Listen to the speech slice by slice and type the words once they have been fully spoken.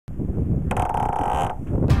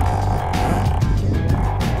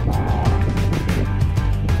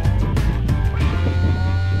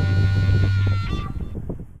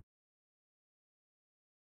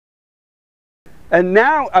And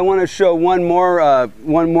now I want to show one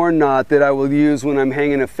more knot that I will use when I'm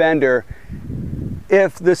hanging a fender.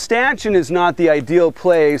 If the stanchion is not the ideal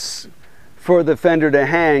place for the fender to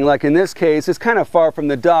hang, like in this case, it's kind of far from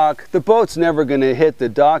the dock. The boat's never going to hit the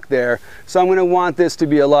dock there, so I'm going to want this to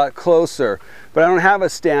be a lot closer. But I don't have a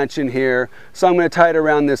stanchion here, so I'm going to tie it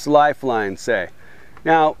around this lifeline, say.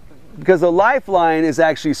 Now, because the lifeline is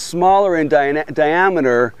actually smaller in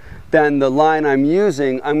diameter than the line I'm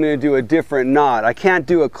using, I'm going to do a different knot. I can't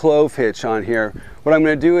do a clove hitch on here. What I'm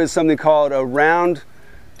going to do is something called a round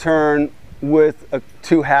turn with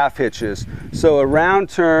two half hitches. So a round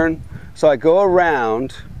turn, so I go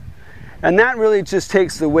around, and that really just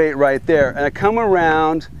takes the weight right there. And I come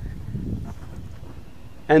around,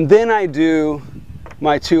 and then I do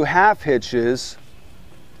my two half hitches,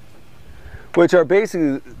 which are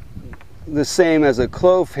basically the same as a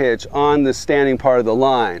clove hitch on the standing part of the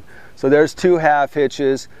line. So there's two half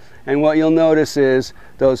hitches, and what you'll notice is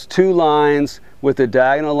those two lines with the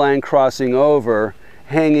diagonal line crossing over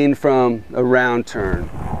hanging from a round turn.